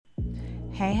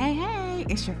Hey,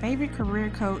 it's your favorite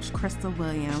career coach, Crystal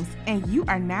Williams, and you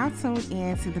are now tuned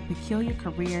in to the Peculiar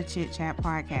Career Chit Chat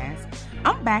podcast.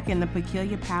 I'm back in the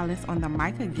Peculiar Palace on the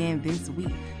mic again this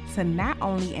week to not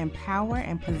only empower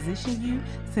and position you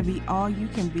to be all you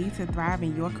can be to thrive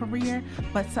in your career,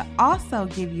 but to also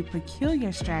give you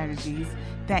peculiar strategies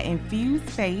that infuse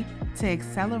faith to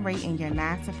accelerate in your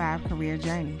 9 to 5 career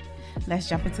journey. Let's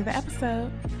jump into the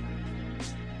episode.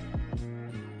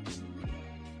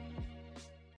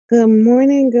 Good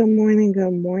morning,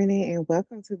 and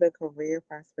welcome to the Career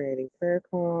Prosperity Prayer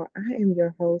Call. I am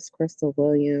your host, Crystal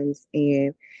Williams,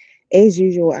 and as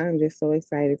usual, I'm just so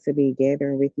excited to be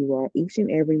gathering with you all each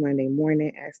and every Monday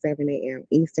morning at 7 a.m.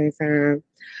 Eastern Time.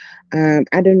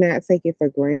 I do not take it for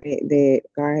granted that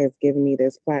God has given me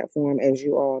this platform, as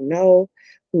you all know,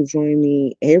 who join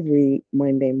me every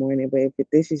Monday morning. But if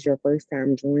this is your first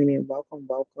time joining, welcome.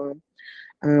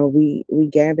 We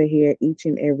gather here each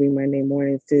and every Monday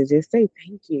morning to just say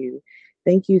thank you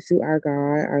to our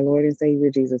God, our Lord and Savior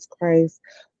Jesus Christ,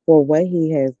 for what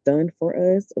He has done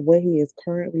for us, what He is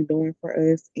currently doing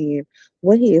for us, and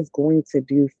what He is going to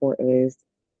do for us.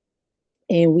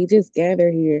 And we just gather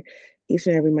here each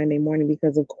and every Monday morning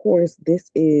because, of course,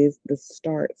 this is the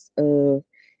start of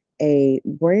a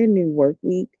brand new work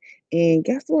week. And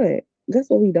guess what? Guess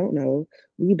what we don't know?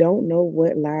 We don't know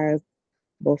what lies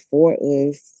before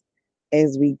us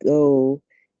as we go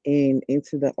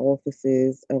into the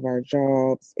offices of our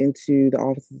jobs, into the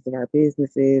offices of our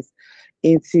businesses,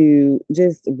 into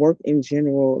just work in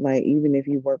general. Like, even if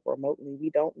you work remotely, we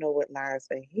don't know what lies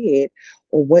ahead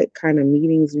or what kind of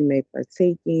meetings we may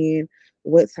partake in,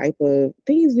 what type of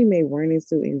things we may run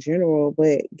into in general.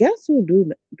 But guess who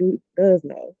does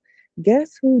know?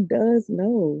 Guess who does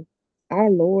know?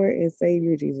 Our Lord and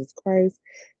Savior Jesus Christ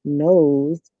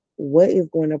knows what is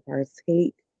going to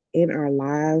partake in our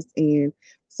lives. And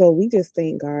so we just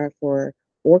thank God for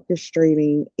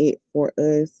orchestrating it for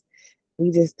us. We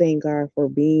just thank God for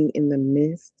being in the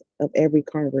midst of every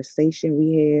conversation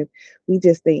we have. We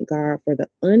just thank God for the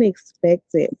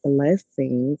unexpected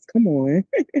blessings, come on,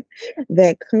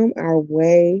 that come our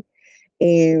way.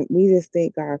 And we just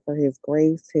thank God for His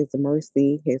grace, His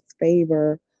mercy, His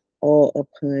favor all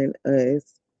upon us.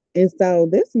 And so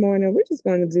this morning, we're just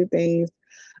going to do things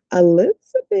a little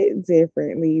bit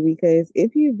differently because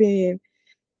if you've been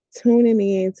tuning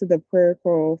in to the prayer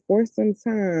call for some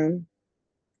time,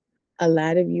 a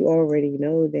lot of you already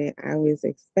know that I was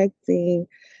expecting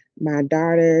my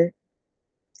daughter.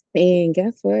 And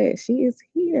guess what? She is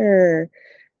here.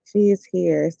 She is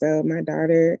here. So my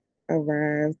daughter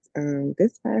arrived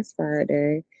this past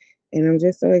Friday, and I'm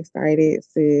just so excited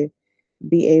to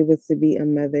be able to be a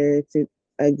mother to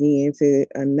again to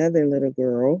another little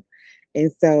girl. And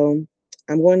so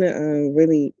I'm going to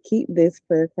really keep this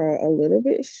prayer call a little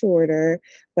bit shorter,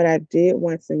 but I did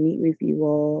want to meet with you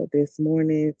all this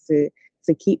morning to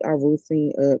keep our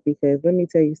routine up because let me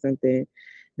tell you something.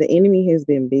 The enemy has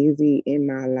been busy in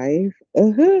my life.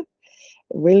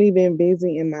 Really been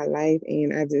busy in my life,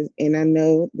 and I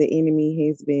know the enemy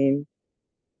has been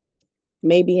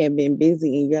maybe have been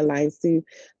busy in your life too.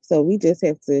 So we just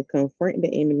have to confront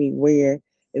the enemy where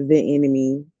the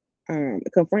enemy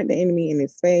confront the enemy in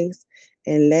his face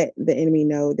and let the enemy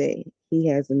know that he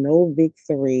has no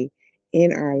victory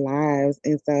in our lives.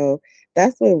 And so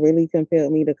that's what really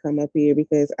compelled me to come up here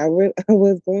because I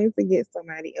was going to get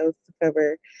somebody else to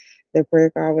cover the prayer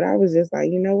call, but I was just like,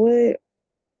 you know what?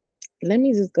 Let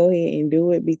me just go ahead and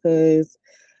do it because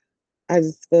I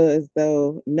just feel as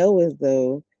though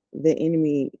the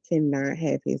enemy cannot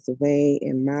have his way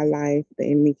in my life.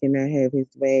 The enemy cannot have his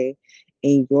way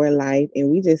in your life.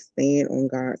 And we just stand on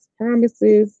God's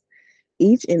promises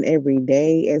each and every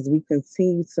day as we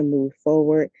continue to move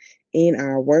forward in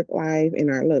our work life,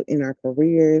 in our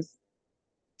careers,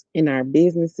 in our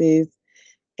businesses,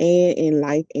 and in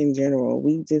life in general.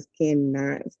 We just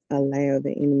cannot allow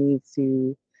the enemy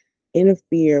to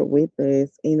interfere with us,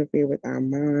 interfere with our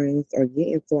minds, or get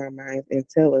into our minds and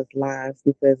tell us lies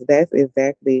because that's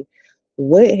exactly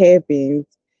what happens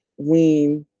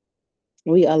when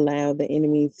we allow the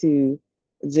enemy to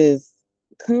just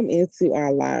come into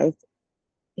our lives.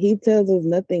 He tells us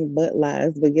nothing but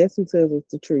lies, but guess who tells us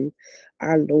the truth?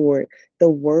 Our Lord, the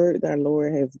word our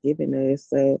Lord has given us.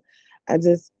 So I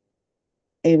just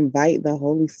invite the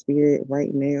Holy Spirit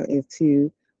right now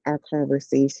into our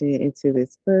conversation, into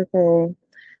this prayer call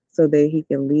so that he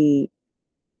can lead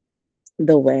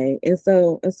the way. And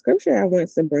so, a scripture I want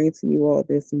to bring to you all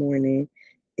this morning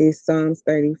is Psalms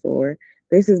 34.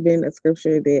 This has been a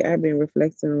scripture that I've been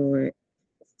reflecting on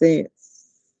since,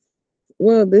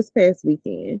 well, this past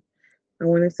weekend. I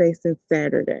want to say since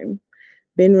Saturday.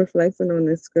 Been reflecting on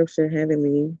this scripture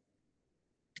heavily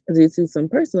due to some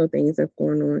personal things that's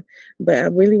going on. But I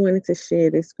really wanted to share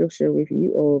this scripture with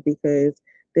you all because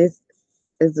this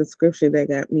is the scripture that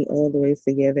got me all the way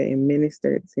together and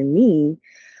ministered to me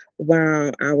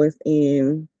while I was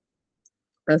in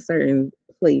a certain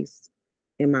place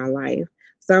in my life.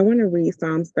 So I want to read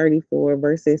Psalms 34,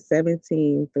 verses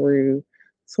 17 through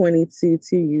 22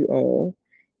 to you all.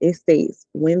 It states,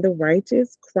 when the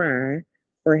righteous cry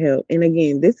for help. And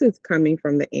again, this is coming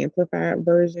from the Amplified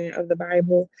version of the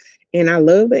Bible. And I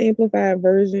love the Amplified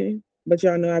version, but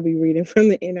y'all know I'll be reading from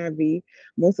the NIV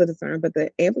most of the time. But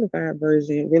the Amplified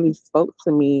version really spoke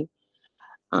to me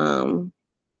um,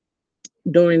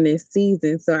 during this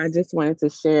season. So I just wanted to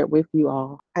share it with you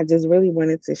all. I just really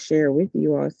wanted to share with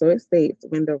you all. So it states,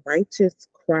 when the righteous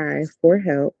cry for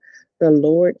help, the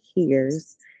Lord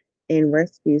hears and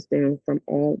rescues them from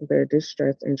all their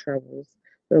distress and troubles.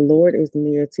 The Lord is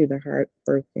near to the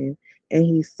heartbroken, and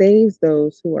he saves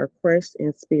those who are crushed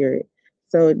in spirit.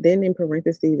 So then in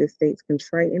parentheses, it states,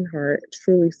 contrite in heart,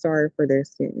 truly sorry for their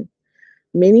sins.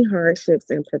 Many hardships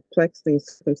and perplexing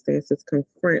circumstances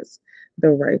confronts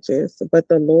the righteous, but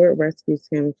the Lord rescues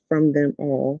him from them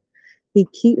all. He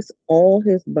keeps all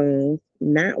his bones,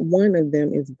 not one of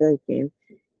them is broken.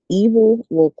 Evil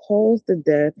will cause the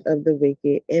death of the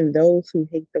wicked, and those who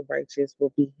hate the righteous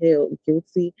will be held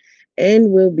guilty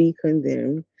and will be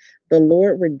condemned. The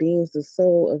Lord redeems the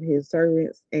soul of his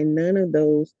servants, and none of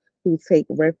those who take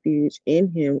refuge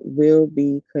in him will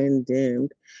be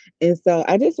condemned. And so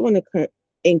I just want to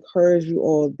encourage you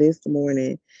all this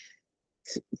morning,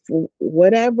 for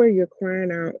whatever you're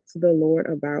crying out to the Lord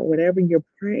about, whatever you're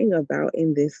praying about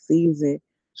in this season,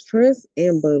 trust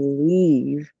and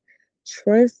believe.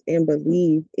 Trust and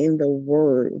believe in the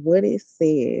word, what it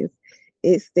says.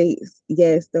 It states,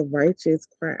 yes, the righteous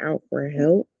cry out for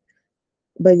help,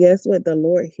 but guess what? The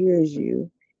Lord hears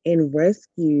you and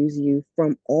rescues you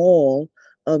from all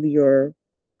of your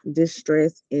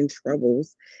distress and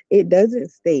troubles. It doesn't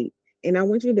state, and I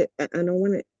want you to, and I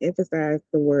want to emphasize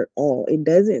the word all. It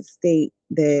doesn't state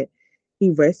that he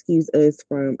rescues us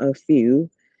from a few.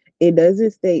 It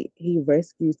doesn't state he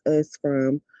rescues us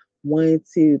from one,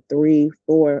 two, three,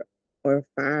 four, or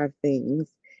five things.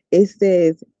 It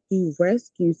says he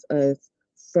rescues us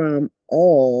from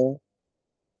all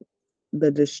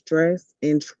the distress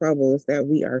and troubles that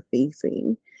we are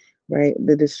facing, right?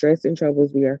 The distress and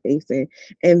troubles we are facing.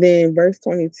 And then verse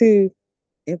 22,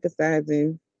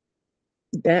 emphasizing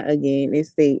that again, it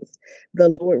states, the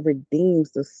Lord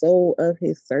redeems the soul of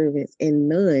his servants, and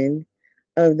none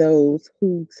of those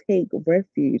who take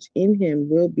refuge in him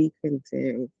will be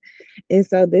condemned. And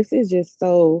so this is just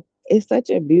so, it's such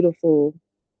a beautiful,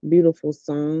 beautiful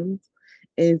song.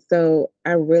 And so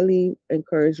I really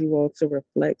encourage you all to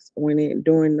reflect on it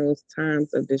during those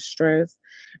times of distress,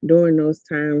 during those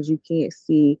times you can't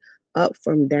see up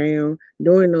from down,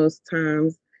 during those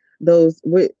times, those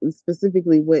what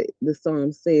specifically what the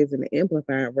psalm says in the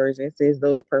amplified version, it says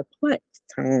those perplexed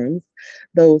times,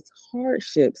 those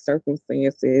hardship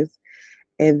circumstances,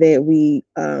 and that we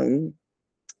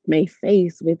may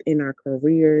face within our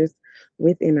careers,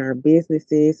 within our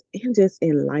businesses, and just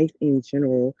in life in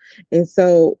general. And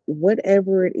so,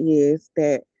 whatever it is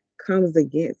that comes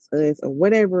against us, or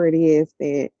whatever it is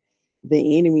that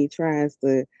the enemy tries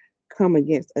to come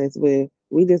against us with,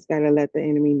 we just got to let the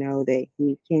enemy know that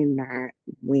he cannot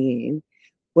win.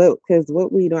 Well, because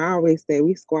what we do, I always say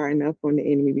we squatting up on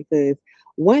the enemy because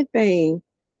one thing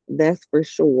that's for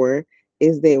sure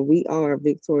is that we are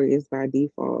victorious by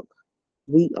default.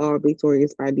 We are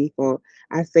victorious by default.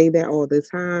 I say that all the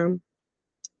time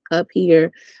up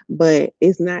here, but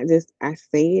it's not just I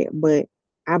say it, but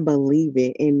I believe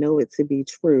it and know it to be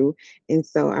true. And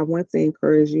so I want to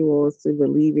encourage you all to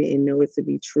believe it and know it to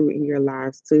be true in your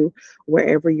lives too,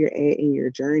 wherever you're at in your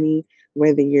journey,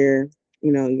 whether you're,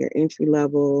 your entry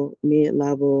level, mid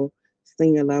level,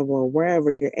 senior level, or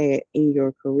wherever you're at in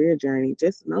your career journey,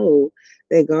 just know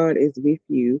that God is with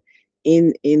you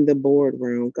in the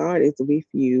boardroom. God is with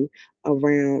you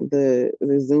around the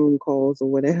Zoom calls or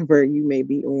whatever you may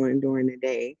be on during the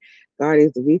day. God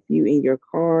is with you in your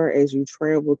car as you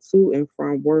travel to and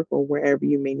from work or wherever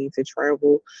you may need to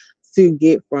travel to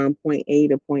get from point A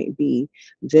to point B.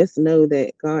 Just know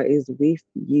that God is with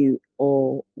you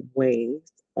always,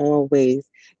 always.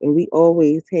 And we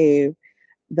always have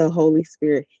the Holy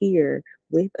Spirit here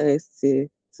with us to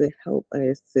help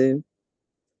us to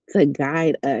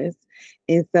guide us.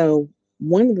 And so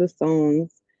one of the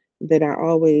songs that I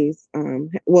always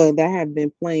well that I have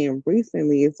been playing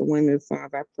recently is one of the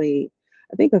songs I played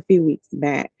I think a few weeks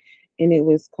back, and it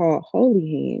was called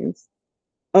Holy Hands.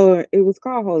 or it was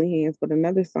called Holy Hands, but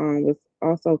another song was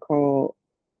also called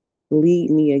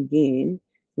Lead Me Again.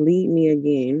 Lead Me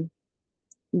Again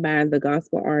by the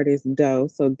gospel artist Doe,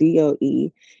 so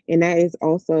DOE. And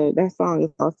that song is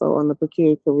also on the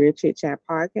Peculiar Career Chit Chat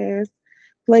podcast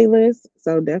playlist.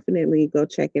 So definitely go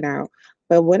check it out.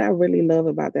 But what I really love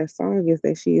about that song is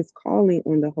that she is calling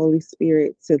on the Holy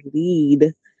Spirit to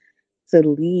lead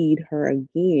her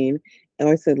again,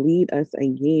 or to lead us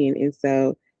again. And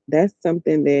so that's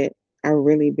something that I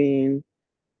really been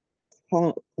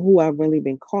who I've really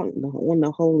been calling on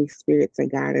the Holy Spirit to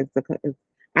guide us, because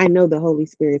I know the Holy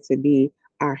Spirit to be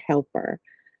our helper,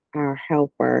 our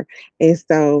helper. And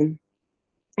so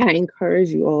I encourage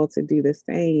you all to do the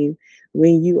same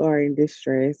when you are in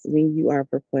distress, when you are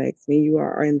perplexed, when you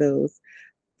are in those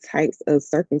types of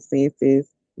circumstances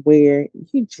where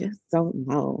you just don't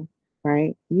know,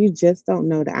 right? You just don't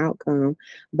know the outcome.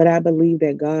 But I believe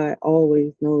that God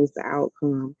always knows the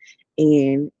outcome.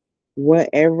 And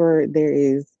whatever there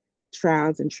is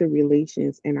trials and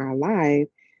tribulations in our life,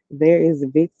 there is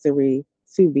victory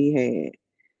to be had.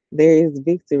 There is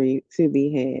victory to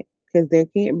be had. Because there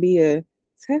can't be a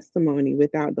testimony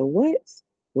without the what?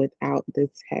 Without the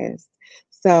test.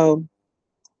 So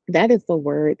that is the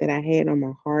word that I had on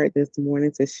my heart this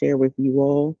morning to share with you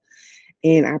all.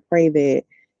 And I pray that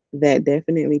that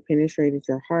definitely penetrated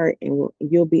your heart, and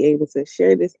you'll be able to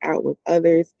share this out with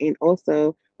others and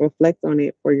also reflect on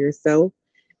it for yourself.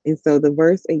 And so the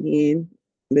verse again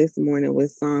this morning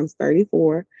was Psalms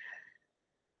 34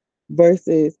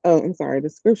 the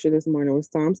scripture this morning was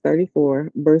Psalms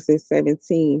 34 verses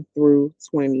 17 through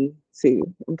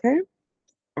 22. Okay.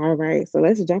 All right. So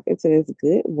let's jump into this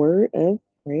good word of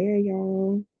prayer,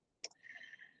 y'all.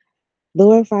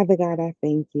 Lord Father God, I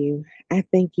thank you. I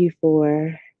thank you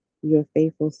for your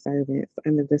faithful servants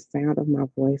under the sound of my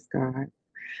voice, God.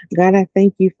 God, I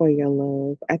thank you for your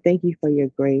love. I thank you for your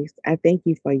grace. I thank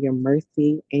you for your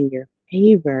mercy and your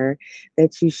favor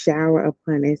that you shower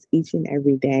upon us each and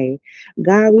every day.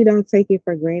 God, we don't take it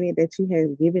for granted that you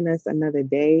have given us another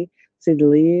day to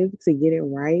live, to get it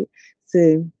right,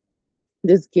 to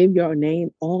just give your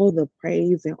name all the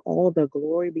praise and all the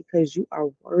glory, because you are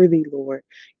worthy, Lord.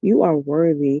 You are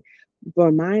worthy.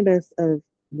 Remind us of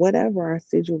whatever our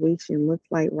situation looks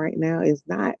like right now is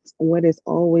not what it's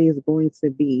always going to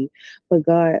be. But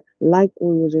God, like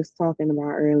we were just talking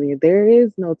about earlier, there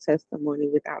is no testimony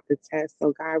without the test.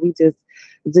 So God, we just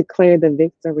declare the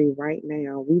victory right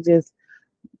now. We just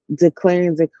declare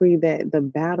and decree that the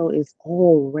battle is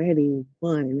already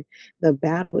won. The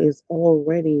battle is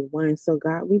already won. So,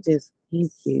 God, we just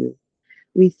thank you.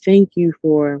 We thank you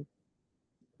for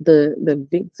the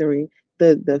victory,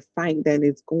 the fight that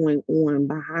is going on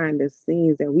behind the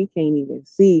scenes that we can't even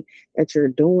see that you're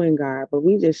doing, God. But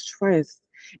we just trust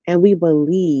and we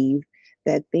believe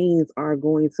that things are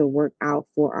going to work out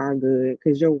for our good,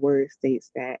 because your word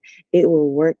states that it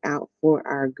will work out for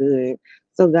our good.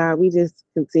 So God, we just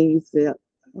continue to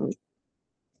um,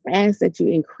 ask that you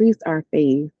increase our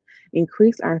faith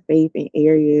in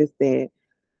areas that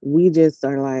we just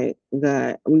are like,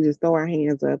 God, we just throw our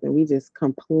hands up and we just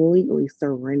completely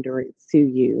surrender it to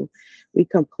you. We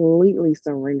completely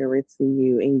surrender it to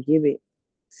you and give it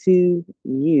to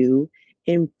you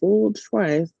in full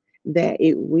trust that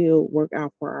it will work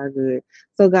out for our good.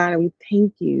 So, God, we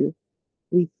thank you.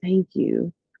 We thank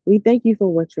you. We thank you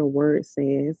for what your word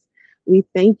says. We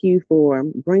thank you for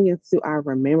bringing to our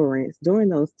remembrance during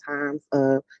those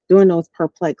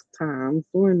perplexed times,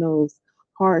 during those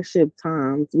hardship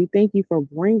times. We thank you for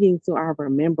bringing to our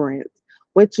remembrance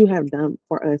what you have done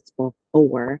for us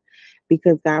before.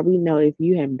 Because God, we know if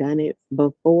you have done it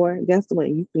before, guess what?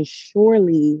 You can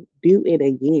surely do it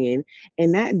again,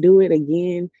 and not do it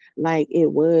again like it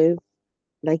was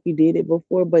like you did it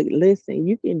before. But listen,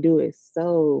 you can do it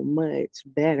so much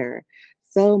better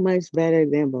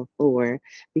than before,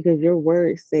 because your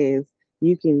word says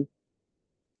you can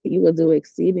you will do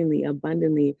exceedingly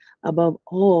abundantly above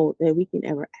all that we can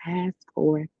ever ask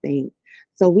or think.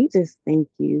 So we just thank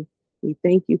you. We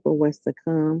thank you for what's to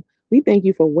come. We thank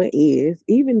you for what is,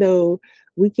 even though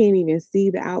we can't even see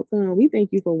the outcome. We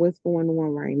thank you for what's going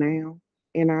on right now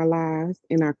in our lives,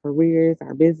 in our careers,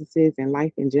 our businesses, and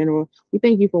life in general. We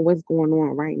thank you for what's going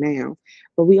on right now.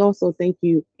 But we also thank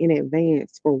you in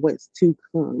advance for what's to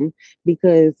come,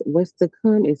 because what's to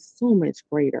come is so much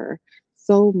greater,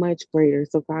 so much greater.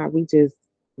 So, God, we just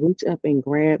reach up and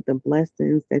grab the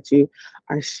blessings that you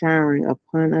are showering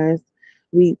upon us.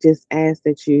 We just ask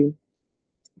that you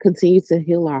continue to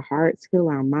heal our hearts, heal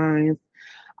our minds,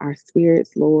 our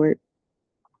spirits, Lord,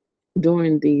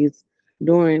 during this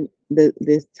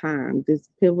time, this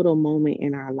pivotal moment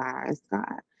in our lives,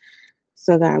 God.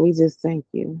 So, God, we just thank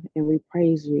you and we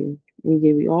praise you. We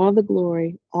give you all the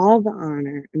glory, all the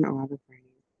honor, and all the praise.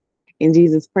 In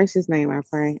Jesus' precious name, I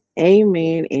pray.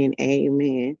 Amen and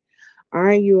amen. All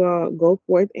right, you all go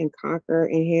forth and conquer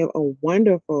and have a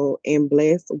wonderful and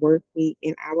blessed work week.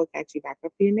 And I will catch you back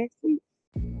up here next week.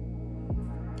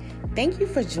 Thank you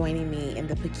for joining me in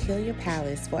the Peculiar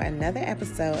Palace for another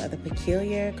episode of the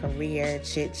Peculiar Career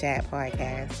Chit Chat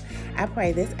podcast. I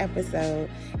pray this episode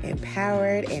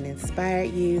empowered and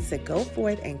inspired you to go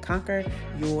forth and conquer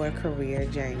your career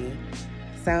journey.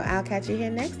 So I'll catch you here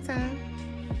next time.